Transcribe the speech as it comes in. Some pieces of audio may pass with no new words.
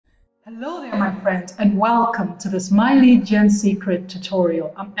Hello there, my friends, and welcome to this My Lead Gen Secret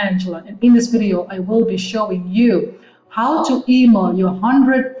tutorial. I'm Angela, and in this video, I will be showing you how to email your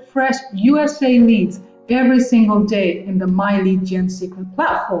 100 fresh USA leads every single day in the My Lead Gen Secret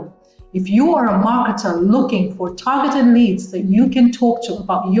platform. If you are a marketer looking for targeted leads that you can talk to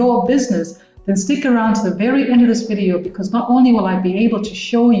about your business, then stick around to the very end of this video, because not only will I be able to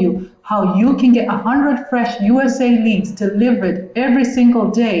show you how you can get 100 fresh USA leads delivered every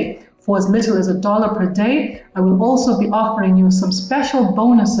single day for as little as $1 per day, I will also be offering you some special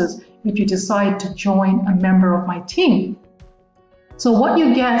bonuses if you decide to join a member of my team. So what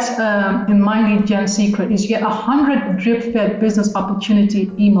you get in My Lead Gen Secret is you get 100 drip-fed business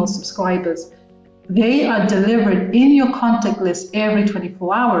opportunity email subscribers. They are delivered in your contact list every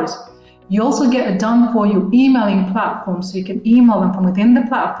 24 hours. You also get a done-for-you emailing platform, so you can email them from within the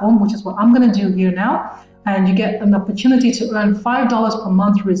platform, which is what I'm going to do here now. And you get an opportunity to earn $5 per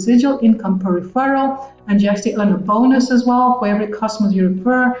month residual income per referral, and you actually earn a bonus as well for every customer you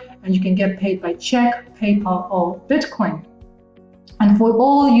refer, and you can get paid by check, PayPal, or Bitcoin. And for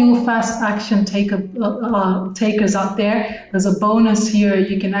all you fast action takers out there, there's a bonus here.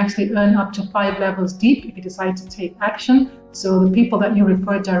 You can actually earn up to 5 levels deep if you decide to take action. So the people that you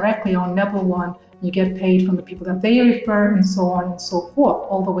refer directly on level 1, you get paid from the people that they refer, and so on and so forth,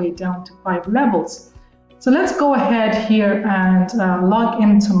 all the way down to 5 levels. So let's go ahead here and log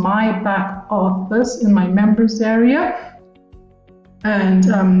into my back office in my members area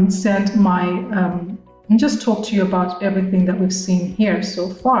and send my and just talk to you about everything that we've seen here so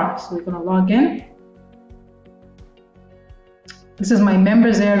far. So we're going to log in. This is my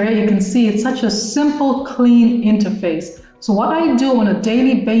members area. You can see it's such a simple, clean interface. So what I do on a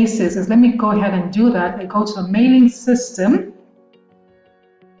daily basis is, let me go ahead and do that. I go to the mailing system.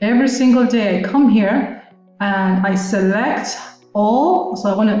 Every single day I come here and I select all. So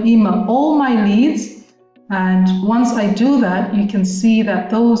I want to email all my leads. And once I do that, you can see that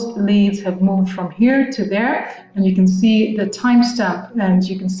those leads have moved from here to there, and you can see the timestamp, and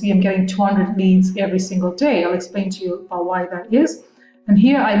you can see I'm getting 200 leads every single day. I'll explain to you about why that is. And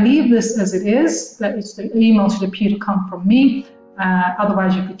here I leave this as it is, that it's the email should appear to come from me.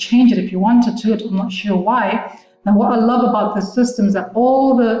 Otherwise you could change it if you wanted to. I'm not sure why. Now what I love about this system is that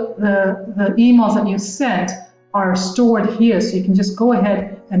all the emails that you sent are stored here, so you can just go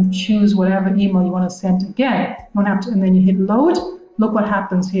ahead and choose whatever email you want to send again. You don't have to, and then you hit load. Look what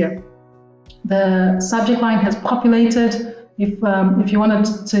happens here. The subject line has populated. If you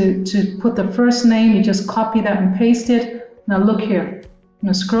wanted to put the first name, you just copy that and paste it. Now look here. I'm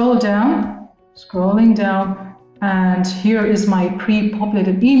going to scroll down, scrolling down, and here is my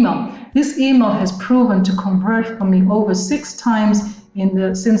pre-populated email. This email has proven to convert for me over 6 times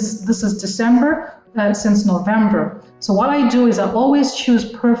since this is December. Since November. So what I do is I always choose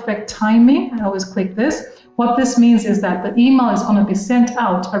perfect timing. I always click this. What this means is that the email is going to be sent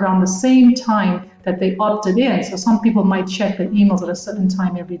out around the same time that they opted in. So some people might check their emails at a certain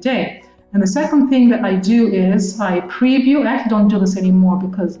time every day. And the second thing that I do is I preview. I actually don't do this anymore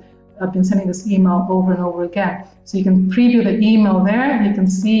because I've been sending this email over and over again. So you can preview the email there. You can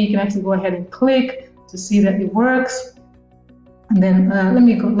see, you can actually go ahead and click to see that it works. And then let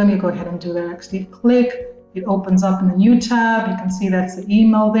me go ahead and do that. Actually, click. It opens up in a new tab. You can see that's the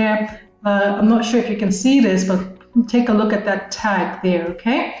email there. I'm not sure if you can see this, but take a look at that tag there,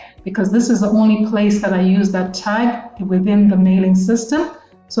 okay? Because this is the only place that I use that tag within the mailing system.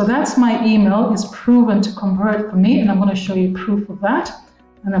 So that's my email. It's proven to convert for me, and I'm going to show you proof of that.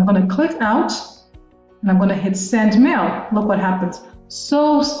 And I'm going to click out, and I'm going to hit send mail. Look what happens.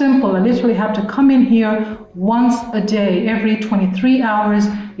 So simple. I literally have to come in here once a day, every 23 hours.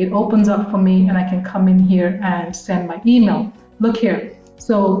 It opens up for me, and I can come in here and send my email. Look here.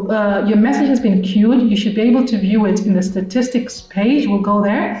 So your message has been queued. You should be able to view it in the statistics page. We'll go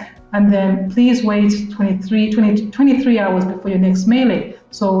there. And then please wait 23 hours before your next mailing.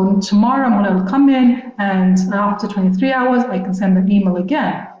 So tomorrow I'm going to come in, and after 23 hours, I can send an email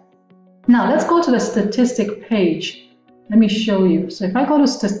again. Now let's go to the statistic page. Let me show you. So if I go to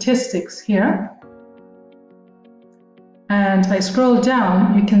statistics here and I scroll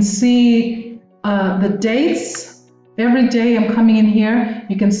down, you can see the dates. Every day I'm coming in here.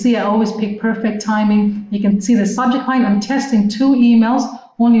 You can see I always pick perfect timing. You can see the subject line. I'm testing 2 emails.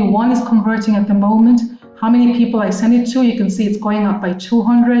 Only 1 is converting at the moment. How many people I send it to? You can see it's going up by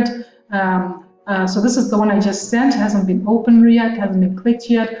 200. So this is the one I just sent. It hasn't been opened yet. It hasn't been clicked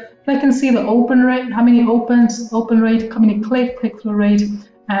yet. I can see the open rate, how many opens, open rate, how many click-through rate,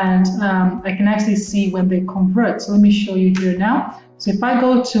 and I can actually see when they convert. So let me show you here now. So if I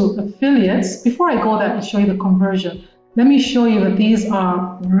go to affiliates, before I go there, I'll show you the conversion. let me show you that these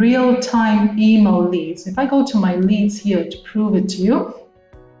are real-time email leads. If I go to my leads here to prove it to you,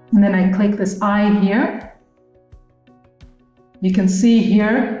 and then I click this I here, you can see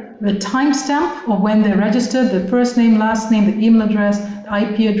here the timestamp of when they registered, the first name, last name, the email address, the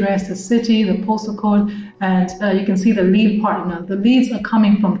IP address, the city, the postal code, and you can see the lead partner. The leads are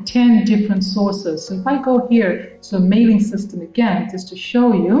coming from 10 different sources. So if I go here to a mailing system again, just to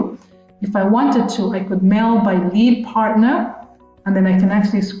show you, if I wanted to, I could mail by lead partner, and then I can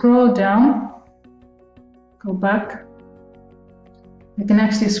actually scroll down, go back. I can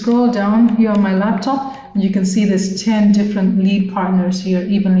actually scroll down here on my laptop, and you can see there's 10 different lead partners here,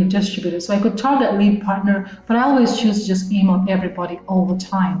 evenly distributed. So I could target lead partner, but I always choose to just email everybody all the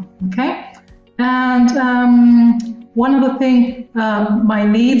time, okay? And one other thing, my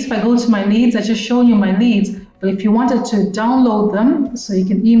leads, if I go to my leads, I just shown you my leads, but if you wanted to download them, so you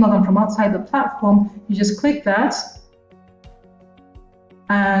can email them from outside the platform, you just click that,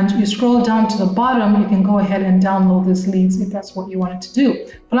 and you scroll down to the bottom, you can go ahead and download these leads if that's what you wanted to do.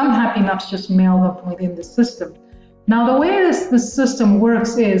 But I'm happy enough to just mail them from within the system. Now, the way this system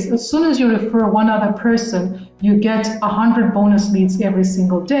works is, as soon as you refer one other person, you get 100 bonus leads every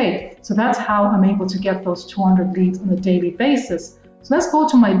single day. So that's how I'm able to get those 200 leads on a daily basis. So let's go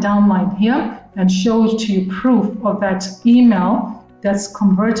to my downline here and show to you proof of that email that's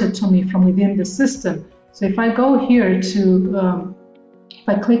converted to me from within the system. So if I go here to, if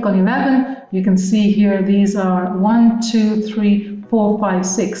I click on 11, you can see here these are 1, 2, 3, 4, 5,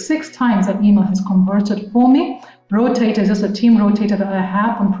 6. 6 times that email has converted for me. Rotator is just a team rotator that I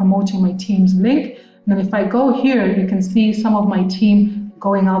have. I'm promoting my team's link. And then if I go here, you can see some of my team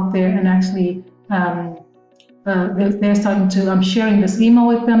going out there and actually they're starting to, I'm sharing this email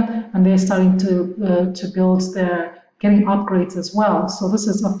with them, and they're starting to build their, getting upgrades as well. So this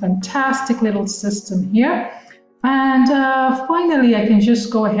is a fantastic little system here. And finally, I can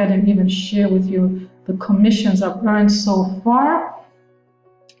just go ahead and even share with you the commissions I've earned so far.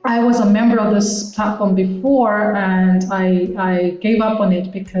 I was a member of this platform before, and I gave up on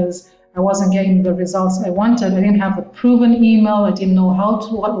it because I wasn't getting the results I wanted. I didn't have a proven email. I didn't know how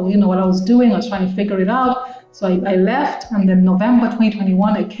to, what I was doing. I was trying to figure it out. So I left, and then November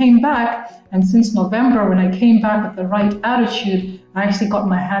 2021, I came back. And since November, when I came back with the right attitude, I actually got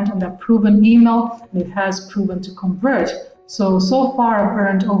my hand on that proven email, and it has proven to convert. So far I've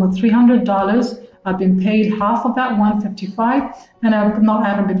earned over $300. I've been paid half of that, $155, and I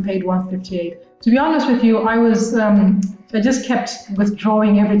haven't been paid $158. To be honest with you, I just kept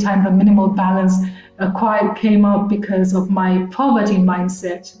withdrawing every time the minimal balance came up because of my poverty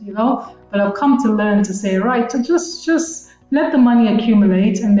mindset, you know. But I've come to learn to say, right, so just let the money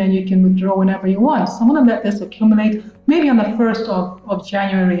accumulate, and then you can withdraw whenever you want. So I'm going to let this accumulate. Maybe on the 1st of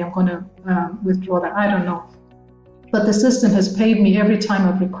January, I'm going to withdraw that. I don't know. But the system has paid me every time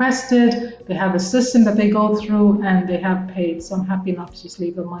I've requested. They have a system that they go through, and they have paid. So I'm happy enough to just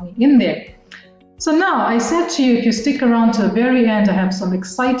leave the money in there. So now, I said to you, if you stick around to the very end, I have some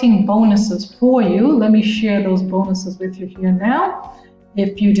exciting bonuses for you. Let me share those bonuses with you here now.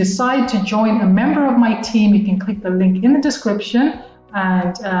 If you decide to join a member of my team, you can click the link in the description,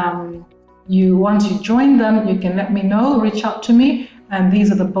 and once you join them, you can let me know, reach out to me, and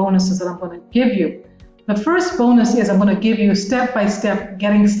these are the bonuses that I'm going to give you. The first bonus is I'm going to give you a step-by-step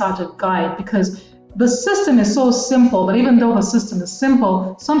getting started guide, because the system is so simple, but even though the system is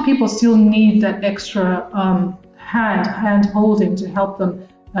simple, some people still need that extra hand holding to help them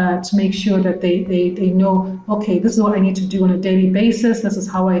to make sure that they know, okay, this is what I need to do on a daily basis. This is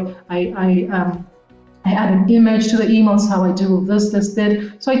how I add an image to the emails, how I do this,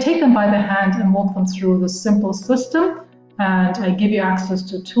 that. So I take them by the hand and walk them through the simple system, and I give you access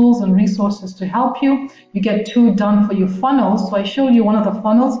to tools and resources to help you. You get 2 done for you funnels. So I showed you one of the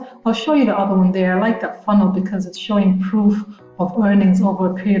funnels. I'll show you the other one there. I like that funnel because it's showing proof of earnings over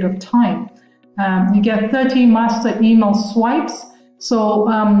a period of time. You get 30 master email swipes. So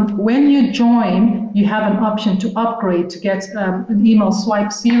when you join, you have an option to upgrade to get an email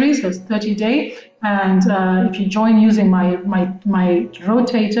swipe series that's 30-day. And if you join using my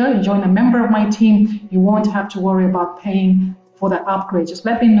rotator, you join a member of my team, you won't have to worry about paying for that upgrade. Just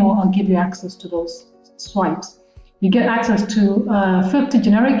let me know, I'll give you access to those swipes. You get access to 50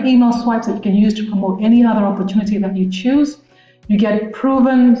 generic email swipes that you can use to promote any other opportunity that you choose. You get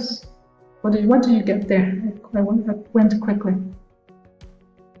proven, what do you get there? I went quickly.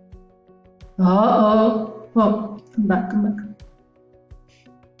 Oh, come back.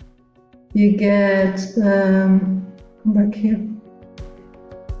 You get, come back here.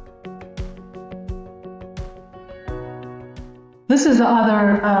 This is the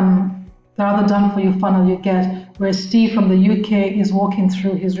other The other done for you funnel you get, where Steve from the UK is walking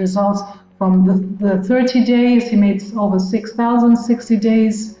through his results from the 30 days. He made over 6,000, 60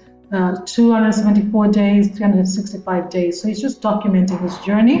 days, 274 days, 365 days. So he's just documenting his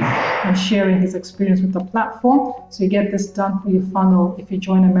journey and sharing his experience with the platform. So you get this done for you funnel if you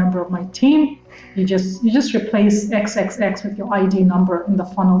join a member of my team. You just replace XXX with your ID number and the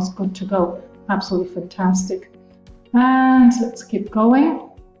funnel's good to go. Absolutely fantastic. And let's keep going.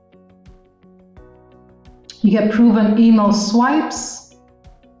 You get proven email swipes.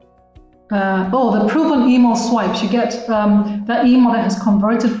 The proven email swipes. You get that email that has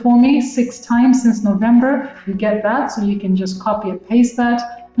converted for me 6 times since November. You get that, so you can just copy and paste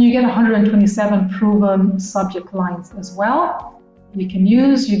that. You get 127 proven subject lines as well. You can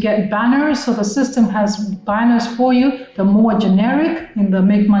use. You get banners, so the system has banners for you. They're more generic in the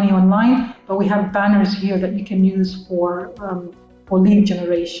Make Money Online, but we have banners here that you can use for lead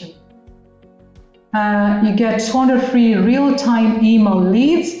generation. You get 200 free real-time email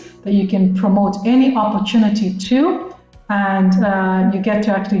leads that you can promote any opportunity to, and you get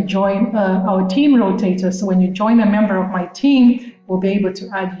to actually join our team rotator. So when you join a member of my team, we'll be able to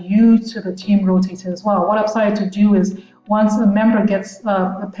add you to the team rotator as well. What I've decided to do is once a member gets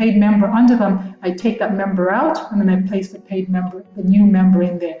a paid member under them, I take that member out and then I place the paid member, the new member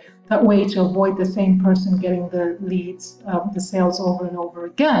in there. That way to avoid the same person getting the leads, the sales over and over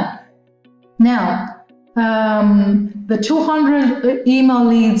again. Now, the 200 email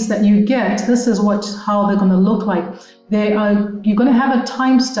leads that you get, this is how they're going to look like. You're going to have a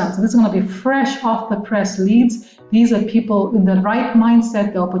timestamp. So this is going to be fresh off the press leads. These are people in the right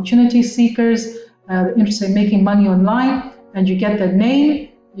mindset, the opportunity seekers, interested in making money online, and you get their name,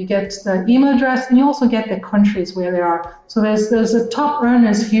 you get the email address, and you also get the countries where they are. So there's a top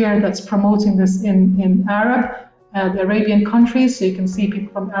earners here that's promoting this in Arab. The Arabian countries, so you can see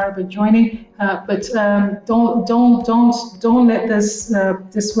people from Arab joining, but don't let this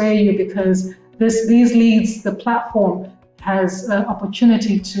dissuade you, because these leads, the platform has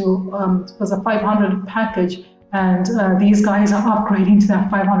opportunity to there's a 500 package, and these guys are upgrading to that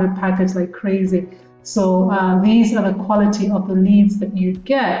 500 package like crazy. So these are the quality of the leads that you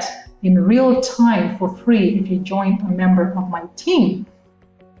get in real time for free if you join a member of my team.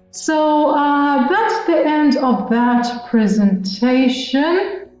 So that's the end of that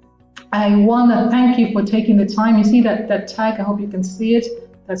presentation. I want to thank you for taking the time. You see that tag, I hope you can see it.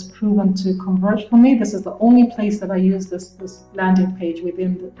 That's proven to convert for me. This is the only place that I use this landing page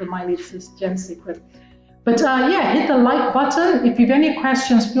within the My Leads Gen Secret. But yeah, hit the like button. If you have any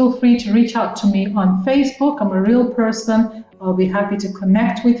questions, feel free to reach out to me on Facebook. I'm a real person. I'll be happy to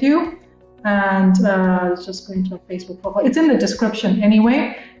connect with you. And just go into a Facebook profile. It's in the description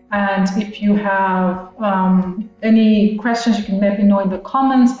anyway. And if you have any questions, you can let me know in the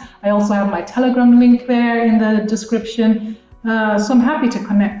comments. I also have my Telegram link there in the description. So I'm happy to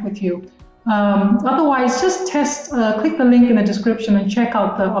connect with you. Otherwise, just click the link in the description and check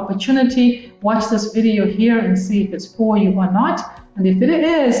out the opportunity. Watch this video here and see if it's for you or not. And if it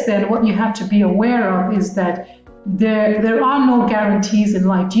is, then what you have to be aware of is that there are no guarantees in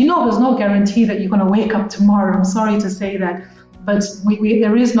life. Do you know there's no guarantee that you're going to wake up tomorrow? I'm sorry to say that. But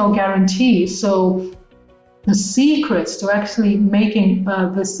there is no guarantee. So the secrets to actually making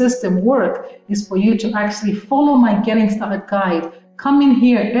the system work is for you to actually follow my Getting Started guide. Come in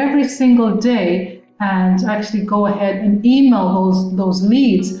here every single day and actually go ahead and email those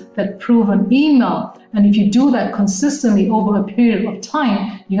leads that proven email. And if you do that consistently over a period of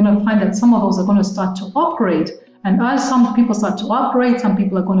time, you're going to find that some of those are going to start to upgrade. And as some people start to upgrade, some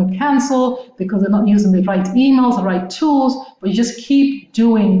people are going to cancel because they're not using the right emails, the right tools. But you just keep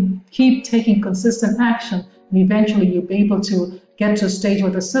taking consistent action, and eventually you'll be able to get to a stage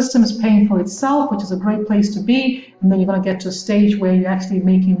where the system is paying for itself, which is a great place to be. And then you're going to get to a stage where you're actually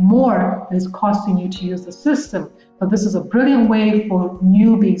making more than it's costing you to use the system. But this is a brilliant way for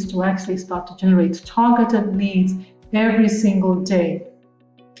newbies to actually start to generate targeted leads every single day.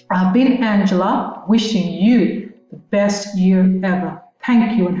 I've been Angela, wishing you the best year ever.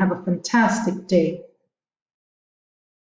 Thank you and have a fantastic day.